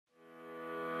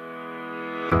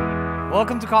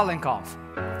Welcome to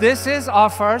KotlinConf. This is our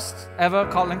first ever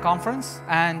Kotlin conference,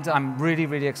 and I'm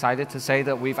really excited to say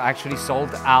that we've actually sold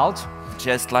out.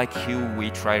 Just like you, we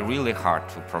try really hard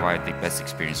to provide the best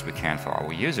experience we can for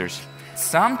our users.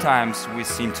 Sometimes we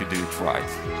seem to do it right.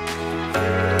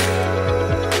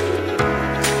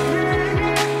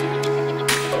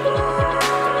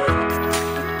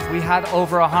 We had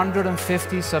over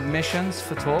 150 submissions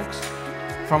for talks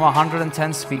from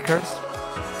 110 speakers.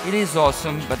 It is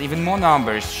awesome, but even more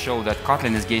numbers show that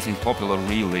Kotlin is getting popular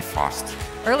really fast.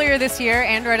 Earlier this year,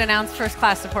 Android announced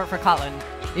first-class support for Kotlin.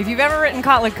 If you've ever written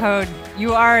Kotlin code,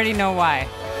 you already know why.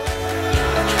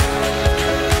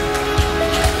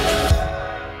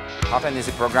 Kotlin is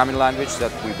a programming language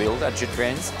that we build at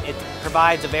JetBrains. It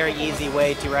provides a very easy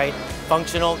way to write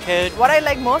functional code. What I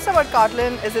like most about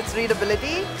Kotlin is its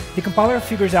readability. The compiler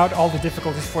figures out all the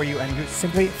difficulties for you, and you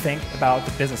simply think about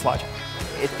the business logic.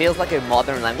 It feels like a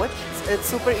modern language. It's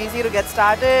super easy to get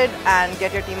started and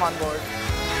get your team on board.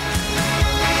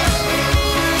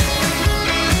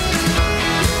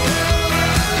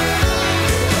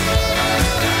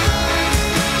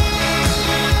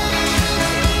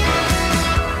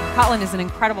 Kotlin is an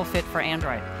incredible fit for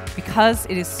Android because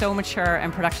it is so mature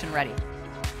and production ready.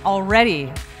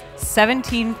 Already,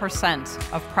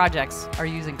 17% of projects are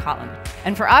using Kotlin.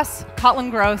 And for us, Kotlin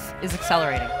growth is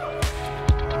accelerating.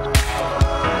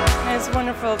 It's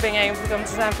wonderful being able to come to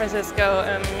San Francisco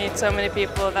and meet so many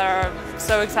people that are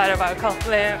so excited about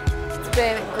Kotlin. It's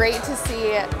been great to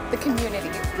see the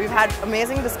community. We've had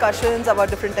amazing discussions about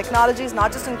different technologies,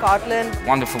 not just in Kotlin.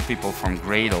 Wonderful people from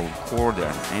Gradle,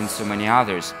 Corda, and so many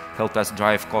others helped us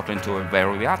drive Kotlin to where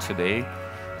we are today.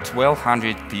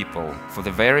 1,200 people for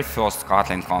the very first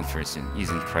Kotlin conference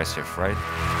is impressive, right?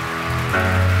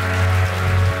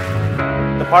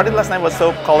 The party last night was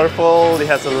so colorful. It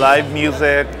has live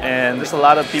music, and there's a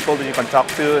lot of people that you can talk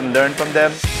to and learn from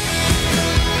them.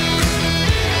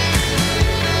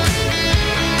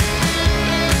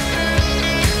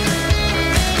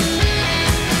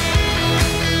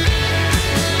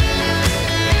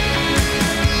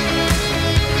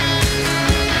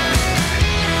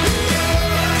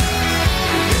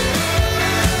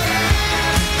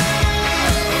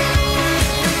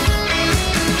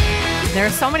 There are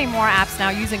so many more apps now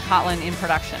using Kotlin in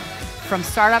production, from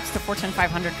startups to Fortune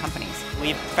 500 companies.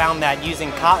 We've found that using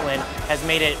Kotlin has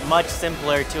made it much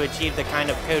simpler to achieve the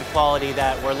kind of code quality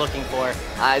that we're looking for.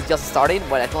 I just started,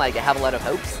 but I feel like I have a lot of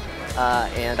hopes,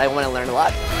 and I want to learn a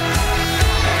lot.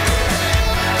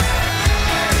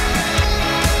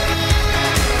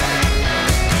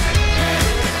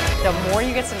 The more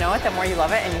you get to know it, the more you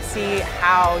love it, and you see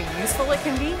how useful it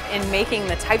can be in making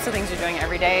the types of things you're doing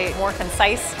every day more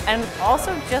concise and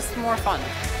also just more fun.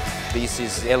 This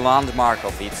is a landmark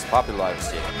of its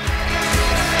popularity.